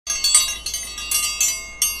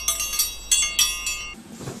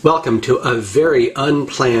Welcome to a very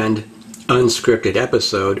unplanned, unscripted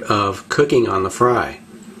episode of Cooking on the Fry.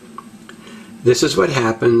 This is what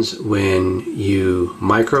happens when you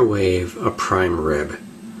microwave a prime rib.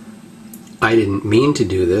 I didn't mean to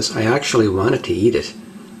do this. I actually wanted to eat it.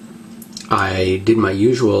 I did my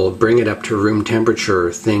usual bring it up to room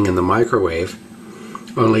temperature thing in the microwave,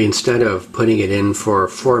 only instead of putting it in for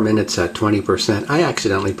 4 minutes at 20%, I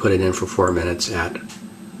accidentally put it in for 4 minutes at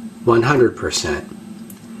 100%.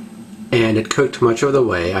 And it cooked much of the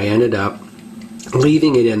way. I ended up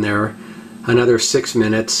leaving it in there another 6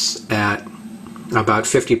 minutes at about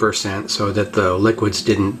 50% so that the liquids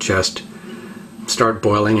didn't just start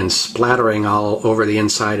boiling and splattering all over the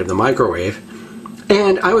inside of the microwave.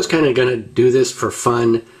 And I was kind of going to do this for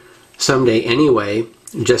fun someday anyway,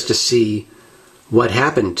 just to see what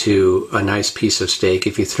happened to a nice piece of steak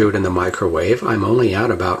if you threw it in the microwave. I'm only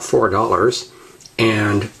out about $4,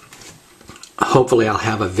 and hopefully I'll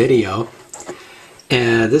have a video.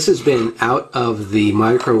 And this has been out of the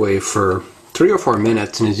microwave for 3 or 4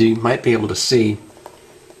 minutes, and as you might be able to see,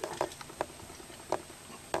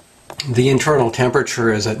 the internal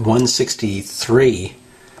temperature is at 163.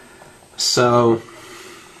 So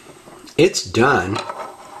it's done.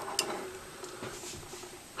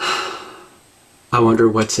 I wonder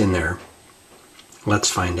what's in there. Let's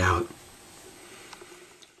find out.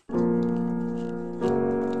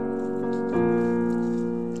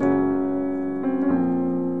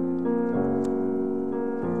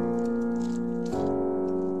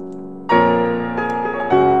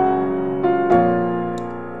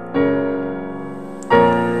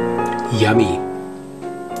 Yummy.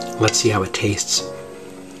 Let's see how it tastes.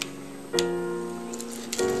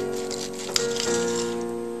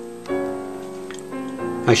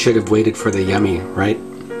 I should have waited for the yummy, right?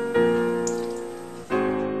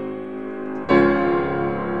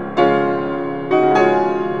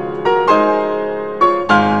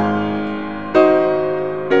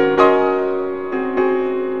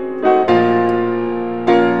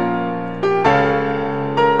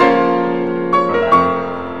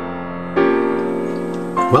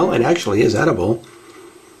 Well, it actually is edible.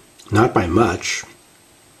 Not by much.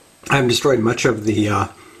 I've destroyed much of the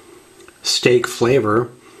steak flavor.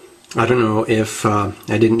 I don't know if I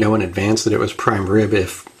didn't know in advance that it was prime rib,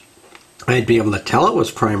 if I'd be able to tell it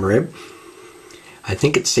was prime rib. I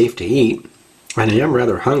think it's safe to eat, and I am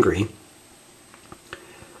rather hungry.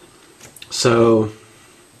 So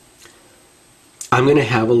I'm going to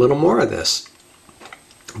have a little more of this,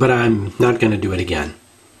 but I'm not going to do it again.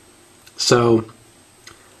 So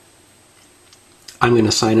I'm going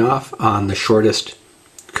to sign off on the shortest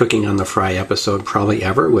Cooking on the Fry episode probably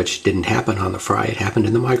ever, which didn't happen on the fry, it happened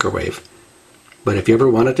in the microwave. But if you ever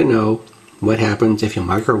wanted to know what happens if you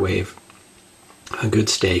microwave a good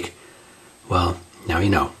steak, well, now you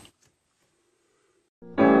know.